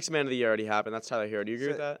 I mean, sixth man of the year already happened. That's Tyler Hero. Do you agree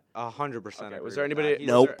with that? 100%. Okay. agree Was there with anybody? that.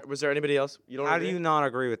 Nope. Was there anybody else? You don't. How agree? do you not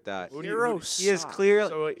agree with that? Who do you- Hero He is sucks. clear.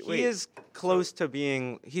 So, wait. He is close to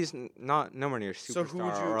being. He's not nowhere near So superstar who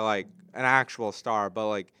would you- or like an actual star, but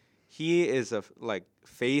like he is a like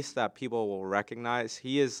face that people will recognize.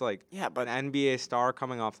 He is like Yeah, but an NBA star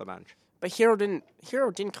coming off the bench. Hero didn't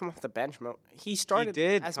come off the bench. He started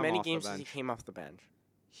did as come many off the games as he bench. came off the bench.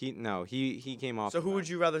 He came off. So the who would bench.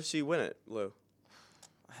 you rather see win it, Lou?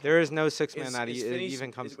 There is no six man Is- that is he Finney-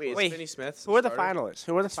 even comes. Wait, Wait, is Finney Smith? Who are the starter? finalists?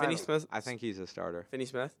 Who are the Is Finney finalists? Smith. I think he's a starter. Finney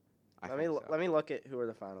Smith. I Let think me so. let me look at who are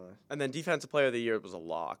the finalists. And then defensive player of the year was a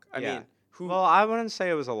lock. I Yeah. mean, who? Well, I wouldn't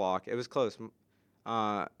say it was a lock. It was close.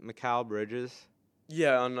 Mikal Bridges.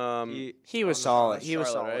 yeah, on He was on solid. He was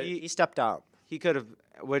Charlotte, solid. right? He stepped up. He could have.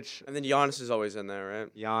 Which And then Giannis is always in there,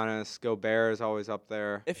 right? Giannis, Gobert is always up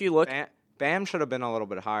there. If you look, Bam should have been a little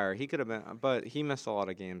bit higher. He could have been, but he missed a lot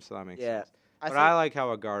of games, so that makes yeah, sense. But I like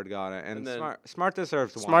how a guard got it, And and then- Smart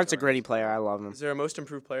deserves one. Smart's a during gritty this player. I playoff. love him. Is there a most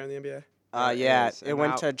improved player in the NBA? There Yeah, is, it and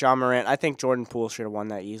went how- to John Morant. I think Jordan Poole should have won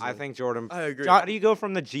that easily. I think Jordan. I agree. How do you go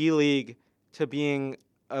from the G League to being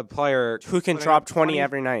a player who can putting drop up 20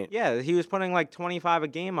 every night. Yeah, he was putting like 25 a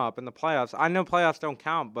game up in the playoffs. I know playoffs don't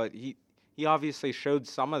count, but he obviously showed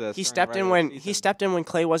some of this. He during stepped in regular when season.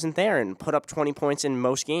 Clay wasn't there and put up 20 points in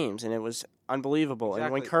most games, and it was unbelievable. And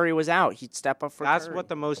when Exactly. Curry was out, he'd step up for That's Curry. what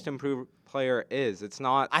the most improved player is. It's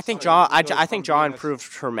not. I think someone Ja. who goes I think from Ja being a- improved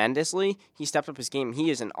tremendously. He stepped up his game. He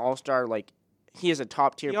is an all-star. Like he is a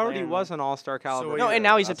top-tier. He already player. was an all-star caliber. No, yeah, and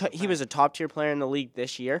now he's That's the he was a top-tier player in the league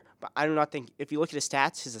this year. But I do not think if you look at his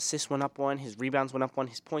stats, his assists went up one, his rebounds went up one,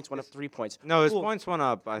 his points went up 3 points. No, his Poole- points went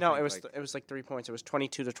up. No, it was like 3 points. It was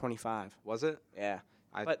 22 to 25. Was it? Yeah.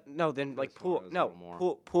 I But no, then like could've sworn Poole, it was a no, little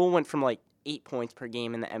more. Poole went from like 8 points per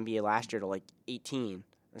game in the NBA last year to like 18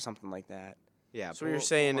 or something like that. Yeah. So what you're Poole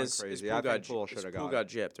saying went is crazy. Poole I got think Poole should have got it.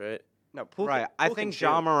 gypped, right? No, Poole Right. I Poole can think shoot.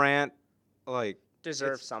 Ja Morant, like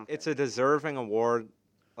deserves something. it's a deserving award.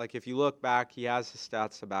 Like if you look back, he has the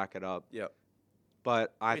stats to back it up. Yep.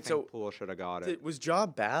 but I Wait, think so Poole should have got it. Was Ja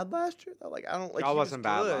bad last year? Like I don't like. Ja he wasn't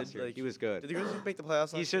bad good. last year. Like, He was good. Did the Grizzlies make the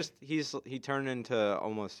playoffs? He's last year? he turned into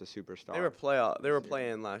almost a superstar. They were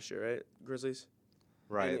playing last year, right? Grizzlies.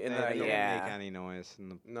 right. in they the- didn't yeah. make any noise in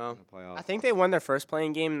the No. playoffs. I think they won their first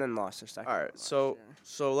playing game and then lost their second. All right. last So year.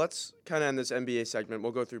 so let's kind of end this NBA segment.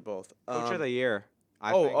 We'll go through both. Coach of the year.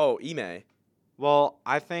 I Oh, think. Ime. Well,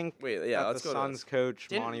 I think Wait, yeah. that Let's the go. Suns coach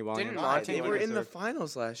Didn't- Monty didn't Williams. Monty They were in the deserved-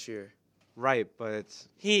 finals last year. right, but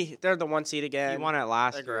They're the 1 seed again. he won it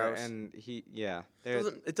last They're year, gross. and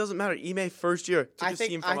It doesn't matter. Ime first year took I his think-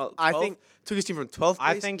 team from I 12th think- took his team from 12th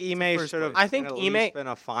place. I think Ime first should have. place. I think at Ime- least been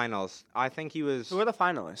a finals. I think he was. Who are the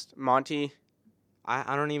finalists? Monty.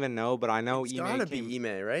 I don't even know, but I know It's Ime gotta came. be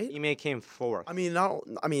Ime, right? Ime came fourth. I mean, not.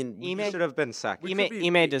 I mean, he Ime- should have been second. we Ime- could be-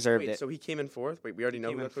 Ime deserved wait, it. So he came in fourth. Wait, we already know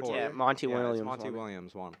came who in that coach fourth. is? Yeah, Monty Yeah, it's Williams. Monty won it.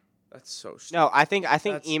 Williams won. That's so stupid. No, I think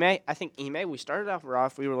That's- Ime. We started off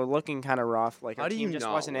rough. We were looking kind of rough. Like How our do team you just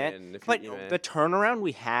not wasn't it. win if But you're Ime? the turnaround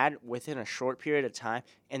we had within a short period of time,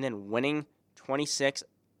 and then winning 26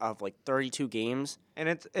 of like 32 games, And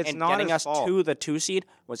it's and not getting his us fault. to the 2 seed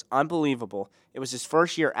was unbelievable. It was his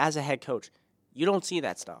first year as a head coach. You don't see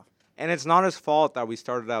that stuff. And it's not his fault that we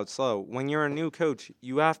started out slow. When you're a new coach,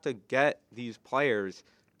 you have to get these players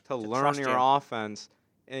to learn trust your you. offense,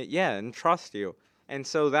 and trust you. And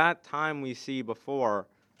so that time we see before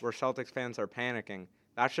where Celtics fans are panicking,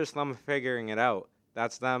 that's just them figuring it out.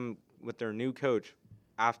 That's them with their new coach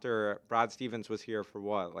after Brad Stevens was here for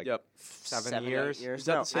what, like Yep. 7 8 years? Is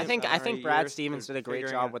that No, the same? I think 7 or 8 Brad years? Stevens They're did a great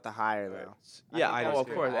figuring job it- with the hire though. Yeah, I think oh, that of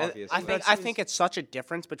was course. good. And Obviously. I think it's such a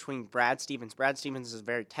difference between Brad Stevens. Brad Stevens is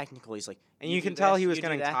very technical. He's like, And you do can tell this, he was you do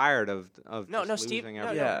getting that. tired of No, just Steve. losing No,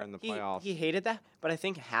 every yeah. year in the playoffs. He hated that, but I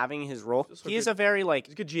think having his role, Just a he is good- a very like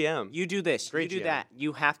He's a good GM. you do this, Great you do GM. that,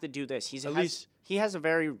 you have to do this. At least- He has a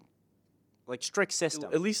very like strict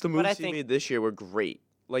system. At least the But I moves he think- made this year were great.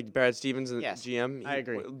 Like Brad Stevens and Yes, GM. I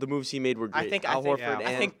agree. The moves he made were great. I think Al Horford yeah. and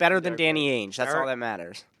I think better than Derek Danny White. Ainge. That's all Derek- that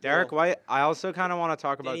matters. Derek White, I also kind of want to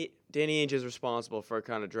talk about. Danny Ainge is responsible for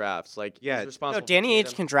kind of drafts. Like Yeah. he's No, responsible. Danny for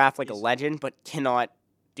Ainge can draft like a He's- legend, but cannot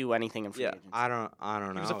do anything in free Yeah, agency. I don't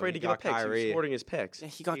know. He was afraid to He give up got picks. He was Kyrie. hoarding his picks. Yeah,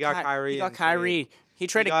 he got Kyrie He got in free Kyrie. He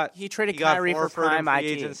traded He got Kyrie for Horford prime in free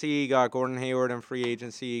IT. agency. He got Gordon Hayward in free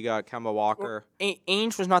agency. He got Kemba Walker.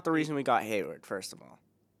 Ainge was not the reason we got Hayward. First of all,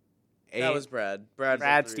 That was Brad.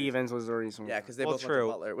 Brad Stevens was the reason. Yeah, because they Well, both true.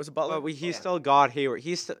 went to Butler. Was it Butler? But he Yeah. still got Hayward.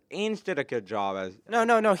 Ainge did a good job as.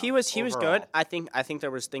 No. He was good. overall. I think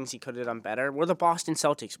there was things he could have done better. We're the Boston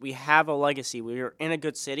Celtics. We have a legacy. We were in a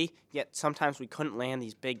good city, yet sometimes we couldn't land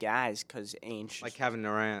these big guys because Ainge. Like Kevin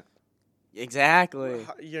Durant. Exactly.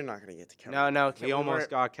 You're not gonna get to Kevin. No. We almost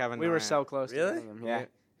got Kevin We Durant. were so close. To Really? getting him. Yeah.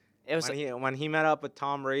 It was. When he met up with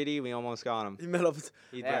Tom Brady, we almost got him. He met up. With,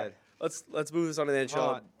 He Yeah. did. let's move this on to the NHL.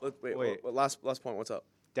 Hold on. Wait. Last point. What's up?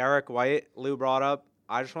 Derek White, Lou brought up.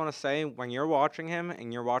 I just want to say, when you're watching him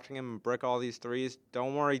and you're watching him brick all these threes,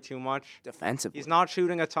 don't worry too much. Defensively. He's not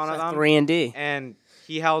shooting a ton of them. 3 and D. And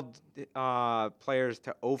he held players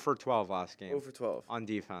to 0 for 12 last game 0 for 12. on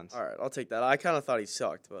defense. All right, I'll take that. I kind of thought he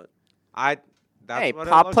sucked, but That's Hey, what it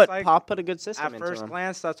Pop looks put like. Pop put a good system At into first him.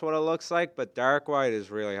 glance, that's what it looks like, but Derek White is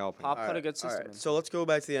really helping. Pop all put a right, good all system. right. So let's go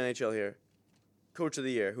back to the NHL here. Coach of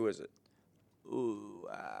the year, who is it? Ooh.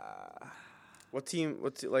 What team?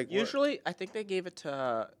 Like Usually, I think they gave it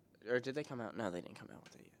to, or did they come out? No, they didn't come out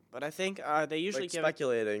with it yet. But I think they usually like give it.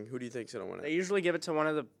 speculating. Who do you think's gonna win They it? usually give it to one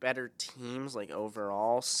of the better teams, like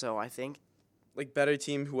overall. So I think Like better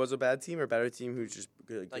team who was a bad team, or better team who's just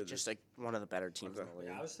good? like just like one of the better teams in the league.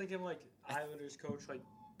 Yeah, I was thinking like Islanders coach like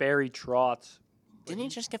Barry Trotz. Didn't he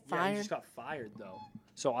just get Yeah, he fired? just got fired though.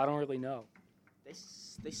 So I don't really know.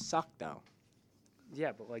 They suck though.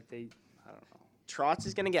 Yeah, but like I don't know. Trotz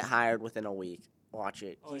is gonna get hired within a week. Watch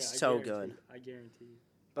it. Oh, He's yeah, I so guarantee good. you. I guarantee you.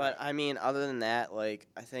 But I mean, other than that, like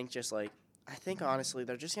I think honestly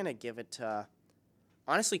they're just gonna give it to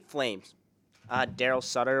honestly Flames. Daryl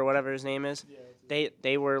Sutter or whatever his name is. Yeah,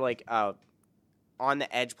 They were like on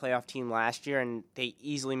the edge playoff team last year, and they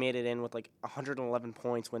easily made it in with like 111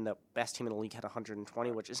 points when the best team in the league had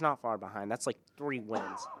 120, which is not far behind. That's like 3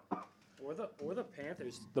 wins. or the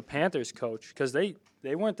Panthers. The Panthers coach because they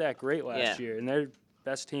weren't that great last Yeah. year, and they're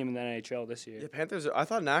best team in the NHL this year. Yeah, Panthers. I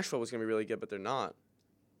thought Nashville was gonna be really good, but they're not.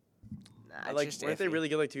 Nah, Like, just weren't they iffy. really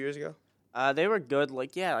good like 2 years ago? They were good.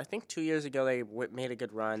 Like I think 2 years ago they made a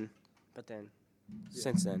good run, but then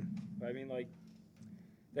since then, But I mean, like,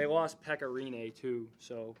 they lost Pecorine too.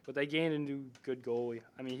 So, but they gained a new good goalie.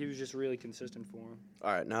 I mean, he was just really consistent for them.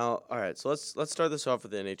 All right. So let's start this off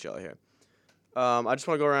with the NHL here. I just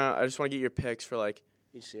want to go around. I just want to get your picks for like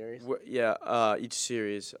you serious? each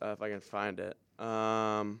series if I can find it.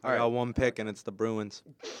 I All right. got one pick, and it's the Bruins.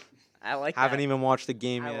 I like Haven't that. even watched the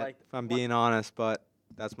game I yet, like- if I'm being honest, but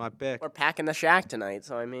that's my pick. We're packing the shack tonight,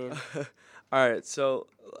 so I mean, All right. So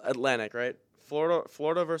Atlantic, right?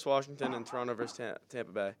 Florida versus Washington and Toronto versus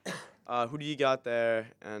Tampa Bay. Who do you got there,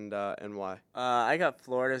 and why? I got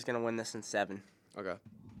Florida's gonna win this in 7. Okay.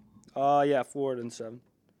 Yeah, Florida in 7.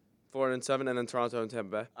 Florida in 7, and then Toronto and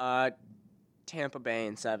Tampa Bay. Tampa Bay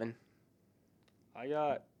in 7. I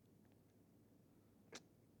got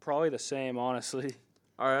probably the same, honestly.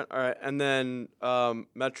 All right. And then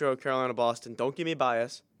Metro, Carolina, Boston. Don't give me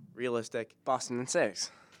bias. Realistic. Boston in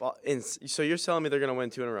 6. So you're telling me they're gonna win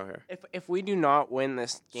 2 in a row here? If we do not win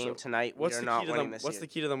this game So, tonight, we What's are the not key to winning them? this What's the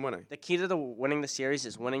series. key to them winning? The key to winning the series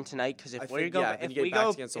is winning tonight. Because I if we think, go, yeah, then if you we get backs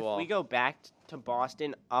go, against the if wall. we go back to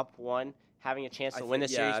Boston up 1, having a chance to I win the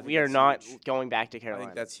think- yeah, I series, think we are that's not huge. going back to I Carolina.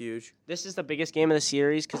 think that's huge. This is the biggest game of the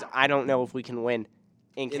series because I don't know if we can win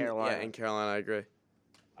in Carolina. Yeah, in Carolina, I agree.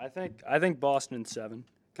 I think Boston in 7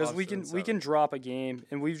 because we Boston in can 7. drop a game,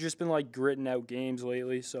 and we've just been like gritting out games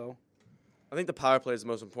lately. So I think the power play is the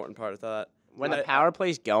most important part of that. When the I- power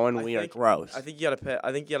play's going, I we are think- gross. I think you gotta pay.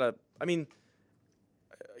 I mean,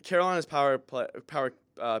 Carolina's power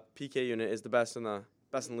PK unit is the best in the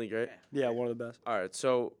league, right? yeah, one of the best. All right,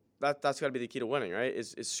 so that's got to be the key to winning, right?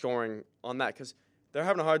 Is scoring on that because they're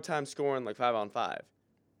having a hard time scoring like 5-on-5,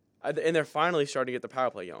 and they're finally starting to get the power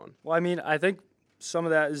play going. Well, I mean, I think some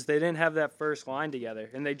of that is they didn't have that first line together,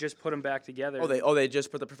 and they just put them back together. They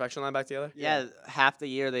just put the perfection line back together. yeah, half the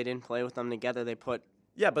year they didn't play with them together. They put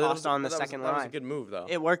Yeah, but Lost on the that was- second That was a line. good move though.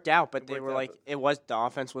 it worked out, but It they worked were out, like the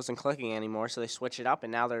offense wasn't clicking anymore, so they switched it up,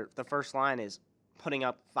 and now the first line is putting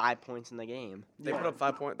up 5 points in the game. They put up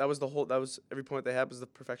 5 points. That was every point they had was the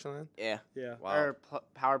perfection line. Yeah, yeah. Wow. or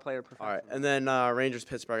power player perfection. All right, and then Rangers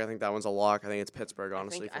Pittsburgh. I think that one's a lock. I think it's Pittsburgh,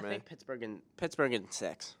 honestly, I for me. think Pittsburgh in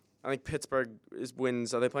 6. I think Pittsburgh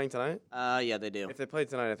wins. Are they playing tonight? Yeah, they do. If they play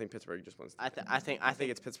tonight, I think Pittsburgh just wins. I think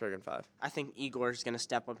it's Pittsburgh in 5. I think Igor's gonna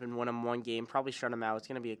step up and win him one game. Probably shut him out. It's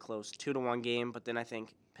gonna be a close 2-1 game. But then I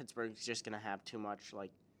think Pittsburgh's just gonna have too much.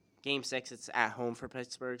 Like Game 6, it's at home for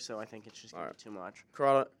Pittsburgh, so I think it's just gonna be too much.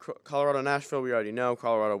 Colorado, Nashville. We already know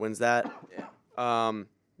Colorado wins that. Yeah.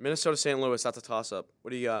 Minnesota, St. Louis. That's a toss-up.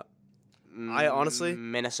 What do you got? I honestly-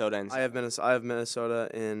 Minnesota and I have Minnesota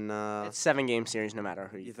in. it's 7-game series no matter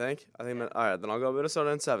who You you. think? I think. All right, then I'll go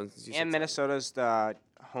Minnesota in 7. Since you said And seven. Minnesota's the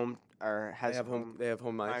home or has They have home. They have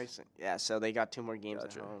home ice. Yeah, so they got 2 more games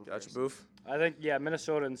Gotcha. at home. Gotcha. versus- Boof. I think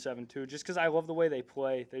Minnesota in 7 too. Just because I love the way they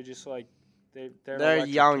play. They just like they're an They're a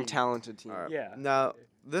electric young, team. talented team. All right. Yeah. Now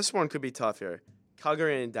this one could be tough here.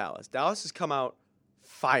 Calgary and Dallas. Dallas has come out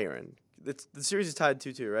firing. The series is tied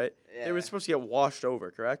 2-2, right? They were Yeah. supposed to get washed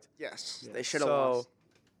over, correct? Yes, Yeah. they should have So, lost.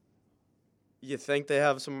 you think they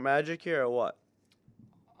have some magic here or what?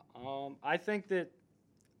 I think that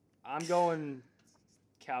I'm going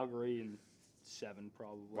Calgary in 7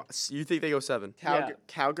 probably. You think they go 7? Yeah.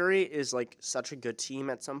 Calgary is like such a good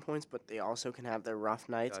team at some points, but they also can have their rough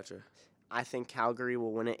nights. Gotcha. I think Calgary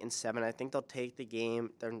will win it in 7. I think they'll take the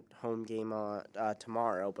game, their home game,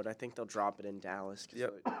 tomorrow, but I think they'll drop it in Dallas. 'Cause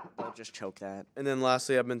Yep. they'll just choke that. And then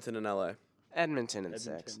lastly, Edmonton and LA. Edmonton in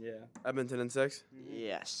Edmonton, 6. yeah. Edmonton in 6?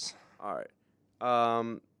 Yes. All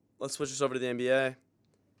right. Let's switch this over to the NBA.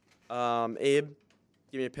 Abe,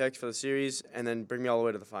 give me a pick for the series, and then bring me all the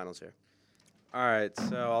way to the finals here. All right,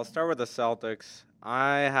 so I'll start with the Celtics.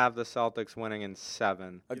 I have the Celtics winning in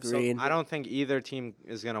 7. Agreed. I don't think either team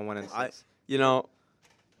is going to win in 6. You know,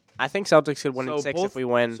 I think Celtics could win so in 6 both- if we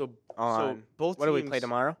win so on. both What do we teams- play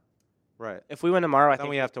tomorrow? Right. If we win tomorrow, I Then think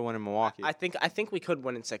we have to win in Milwaukee. I think we could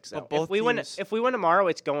win in 6. But Though. both If we win, teams- if we win tomorrow,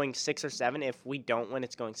 it's going 6 or 7. If we don't win,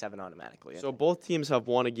 it's going 7 automatically. So both teams have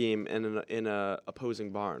won a game in a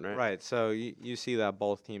opposing barn, right? Right, so you see that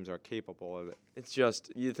both teams are capable of it. It's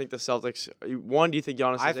just you think the Celtics. One, do you think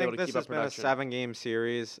Giannis is I able think to this keep has up been a production? 7-game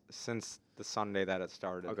series since the Sunday that it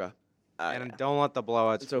started. Okay. And don't let the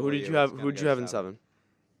blowouts. So who fool did you It's have? gonna Who did go you have in 7?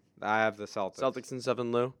 I have the Celtics. Celtics in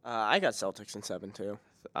 7, Lou. I got Celtics in 7 too.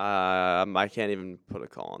 I can't even put a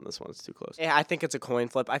call on this one. It's too close. Yeah, I think it's a coin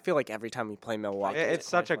flip. I feel like every time we play Milwaukee, It's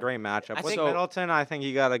such a great matchup. I With think- Middleton, I think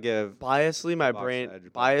you got to give. Biasly, my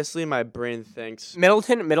Bucks brain thinks.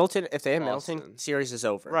 Middleton. If they have Boston. Middleton, series is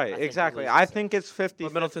over. I Right, think exactly. we lose I in six. think it's 50.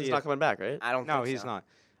 But Middleton's not coming back, right? I don't. No, think he's so. not.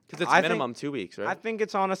 Because it's I think- minimum 2 weeks, right? I think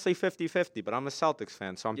it's honestly 50-50, but I'm a Celtics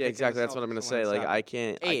fan, so I'm Yeah, picking exactly. the That's what I'm Celtics gonna to say. win Like seven. I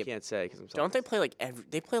can't Abe, say because I'm. Don't they play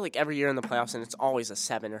like every year in the playoffs, and it's always a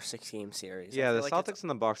 7 or 6 game series? Yeah, I the feel like it's- Celtics and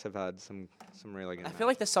the Bucks have had some really good. I feel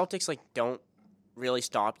like the Celtics like don't really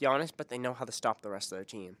stop Giannis, but they know how to stop the rest of their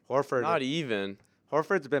team. Horford. Not even.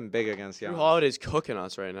 Horford's been big against Drew Giannis. Holiday's cooking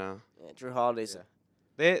us right now. Yeah, Drew Holiday's. Yeah.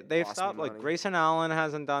 They've Lost me stopped. Like money. Grayson Allen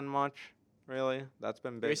hasn't done much, really. That's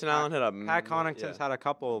been big. Grayson Allen had a Pat Connaughton's had a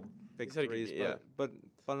couple big He's had a good- threes, yeah. but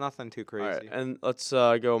nothing too All right, crazy. and let's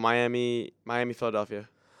go Miami, Philadelphia.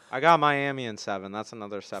 I got Miami in 7. That's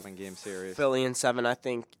another 7-game series. Philly in 7. I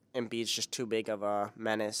think Embiid's just too big of a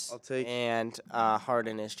menace. I'll take- And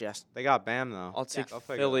Harden is just. They got Bam though. I'll take they'll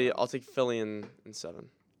figure Philly. it out. I'll take Philly in 7.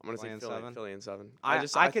 I'm gonna Philly take in Philly. 7? Philly in 7. I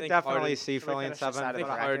could think definitely Harden, see Should we Philly in finish this 7. out I of think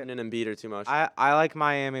the bracket? Harden and Embiid are too much. I like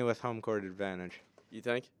Miami with home court advantage. You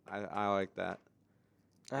think? I like that.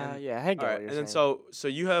 Yeah, I get All right, what and you're then saying. so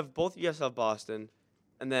you have both. You guys have Boston,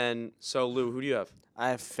 and then so Lou, who do you have? I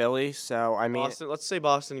have Philly, so I mean, Boston. Let's say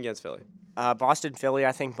Boston against Philly. Boston, Philly.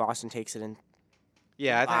 I think Boston takes it in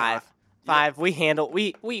Yeah, I think 5. We handle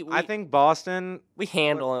we I think Boston we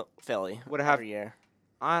handle Philly would have- every year.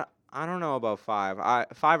 I don't know about 5.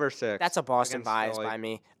 5 or 6. That's a Boston against bias Philly. by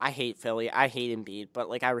me. I hate Philly. I hate Embiid, but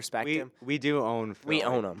like I respect him. We do own Philly. We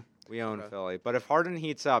own him. We own Okay. Philly. But if Harden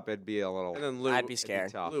heats up, it'd be a little And then Lou, I'd be it'd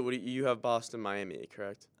scared. tough. Lou, what do you have? Boston, Miami,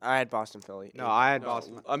 correct? I had Boston, Philly. No, I had No,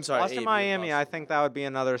 Boston. I'm sorry. Abe, Boston, you have Miami, I Boston. think that would be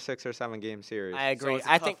another 6 or 7 game series. I agree. it's a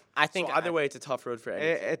I tough- think. I think. So either way, it's a tough road for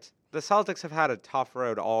any team. It's the Celtics have had a tough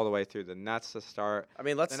road all the way through. The Nets to start. I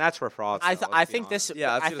mean, let's. The Nets were frauds. I though, I let's be think honest. this.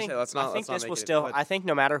 Yeah, I was I gonna think. say, let's not- I think let's not this make will it still. even- I think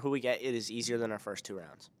no matter who we get, it is easier than our first 2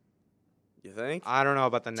 rounds. You think? I don't know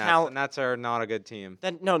about the Nets. Talent- The Nets are not a good team. The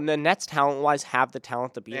Nets talent-wise have the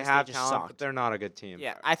talent to beat They us. have They just talent, but sucked. they're not a good team.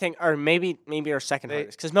 Yeah, I think, or maybe our second They-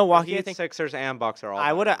 hardest because The Milwaukee. I Heat, think Sixers, and Bucks are all.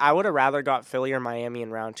 I would better have rather got Philly or Miami in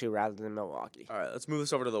round 2 rather than Milwaukee. All right, let's move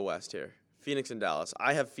this over to the West here. Phoenix and Dallas.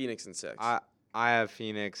 I have Phoenix in 6. I have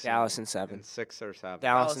Phoenix. Dallas in 7. in 6 or 7.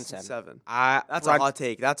 Dallas in in 7. 7. I That's Run- a hot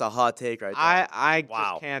take. That's a hot take right there. I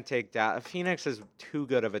Wow. just can't take that. Phoenix is too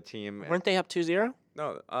good of a team. Weren't they up 2-0?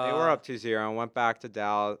 No, They were up 2-0 and went back to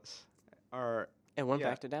Dallas. Or It went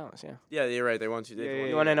Yeah. back to Dallas. Yeah. Yeah, you're right. They won 2. Yeah,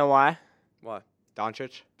 You want to know why? Why?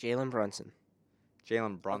 Doncic, Jalen Brunson.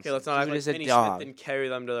 Jalen Brunson. Okay, let's not act Dude like is a Finney dog. Smith didn't carry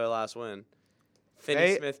them to their last win. Finney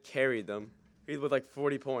They- Smith carried them. He with like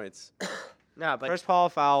 40 points. No, but Chris Paul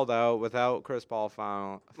fouled out. Without Chris Paul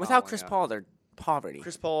without Chris fouling out. Paul, they're poverty.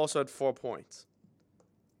 Chris Paul also had 4 points.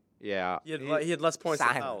 Yeah. He had less points than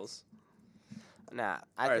Silence. fouls. Nah,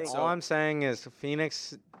 I Alright, think so- All I'm saying is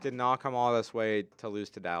Phoenix did not come all this way to lose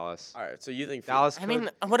to Dallas. All right, so you think Dallas. I mean,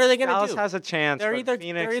 what are they gonna Dallas do? has a chance. They're but either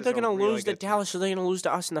Phoenix they're either is a gonna really lose to good team. Dallas or they're gonna lose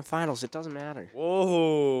to us in the finals. It doesn't matter.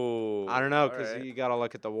 Whoa. I don't know All because right. you got to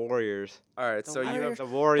look at the Warriors. All right, so you have The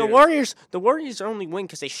Warriors. The Warriors only win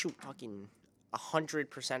because they shoot fucking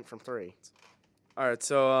 100% from 3. All right,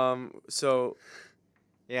 so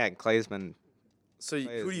Yeah, and Clay's been. who Clay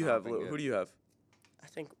do has you not have? been Lou? good. Who do you have?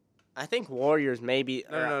 I think Warriors maybe.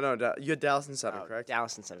 No. You had Dallas in 7, Oh, correct?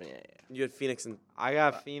 Dallas in 7. Yeah. You had Phoenix in. I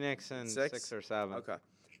got Phoenix in 6? 6 or 7. Okay.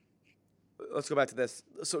 Let's go back to this.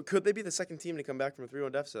 So could they be the second team to come back from a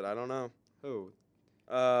 3-1 deficit? I don't know. Who?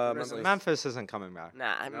 Grizzlies. Memphis isn't coming back.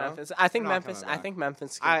 Nah, No? Memphis. I think They're not Memphis. coming I back. think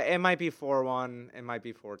Memphis. It might be 4-1. It might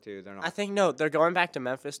be 4-2. They're not. I think no. They're going back to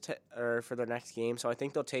Memphis for their next game, so I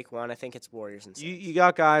think they'll take one. I think it's Warriors in 6. You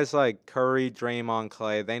got guys like Curry, Draymond,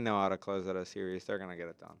 Clay. They know how to close out a series. They're gonna get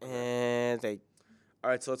it done. And they All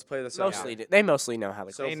right, so let's play this out. mostly do. They mostly know how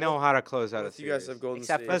to. So They close. know how to close out a Both you series. guys have Golden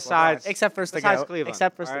Except State. for Besides- except for the besides goat. Cleveland.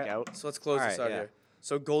 Except for the Alright. goat. So let's close All this right, out yeah. here.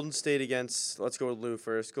 So Golden State against. Let's go with Lou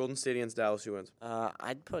first. Golden State against Dallas. Who wins?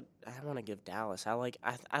 I'd put. I want to give Dallas. I like.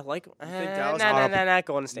 I like. think Dallas- Nah,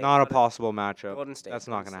 Golden State. Not a Golden- possible matchup. Golden State. That's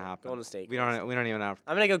Golden not gonna State, happen. Golden State. We don't even have.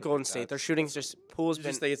 I'm gonna go Golden State. Their shooting's just Poole's You been.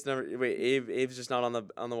 just think it's never. Wait, Abe's just not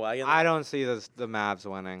on the wagon. I don't see the Mavs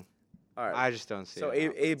winning. All right. I just don't see So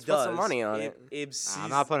it. Abe put does. some money on it. Abe sees. I'm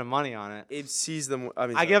not putting money on it. Abe sees them. I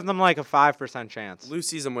mean, I give them like a 5% chance. Lou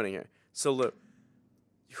sees them winning here. So Lou,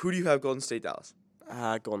 who do you have? Golden State, Dallas.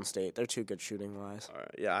 Golden State. They're too good shooting wise. All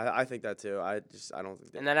right. Yeah, I think that too. I don't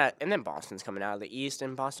think. They, And then Boston's coming out of the East,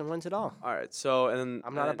 and Boston wins it all. all right. So and then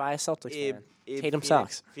I'm not a biased Celtics Abe, fan. Abe Tatum Phoenix,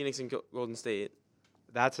 sucks. Phoenix and Golden State.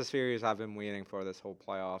 That's a series I've been waiting for this whole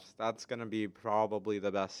playoffs. That's gonna be probably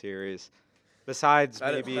the best series, besides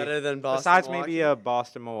maybe better than Boston. besides Milwaukee? maybe a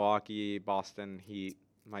Boston Boston Heat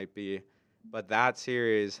might be, but that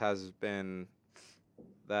series has been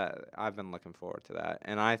that I've been looking forward to that,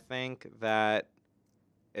 and I think that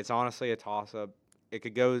it's honestly a toss up. It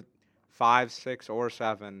could go 5, 6, or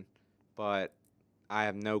 7, but I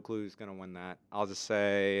have no clue who's gonna win that. I'll just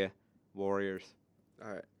say Warriors. All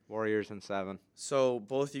right. Warriors in 7. So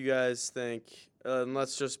both you guys think, and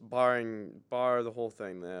let's just bar the whole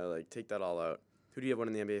thing there, like take that all out. Who do you have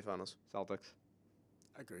winning the NBA Finals? Celtics.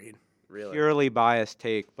 Agreed. Really? Purely biased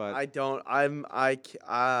take, but I don't.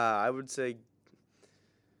 I would say.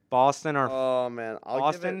 Boston or Oh man,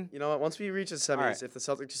 I'll give Boston? it. You know what? Once we reach the semis, right. if the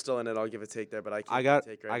Celtics are still in it, I'll give a take there. But I can't I got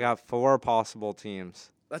take right I now. got 4 possible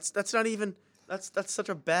teams. That's not even. That's such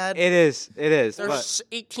a bad. It is. But There's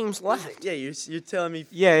 8 teams left. Yeah, you're telling me.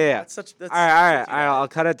 yeah. That's such. That's All right. too I'll bad.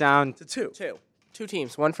 cut it down. To 2. 2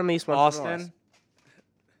 teams. One from the East, one from the West.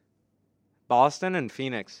 Boston and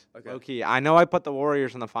Phoenix. Okay. Low key. I know I put the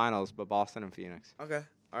Warriors in the finals, but Boston and Phoenix. Okay.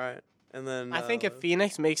 All right. And then I think if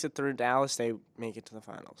Phoenix makes it through Dallas, they make it to the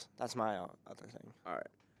finals. That's my other thing. All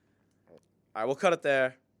right, we'll cut it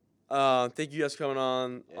there. Thank you guys for coming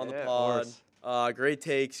on the Yeah, of pod. course. Great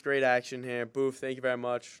takes, great action here. Boof, thank you very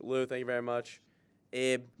much. Lou, thank you very much.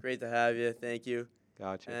 Abe, great to have you. Thank you.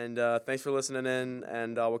 Gotcha. And thanks for listening in.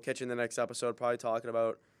 And we'll catch you in the next episode, probably talking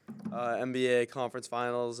about NBA conference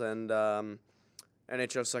finals and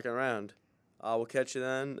NHL second round. We'll catch you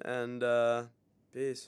then, and peace.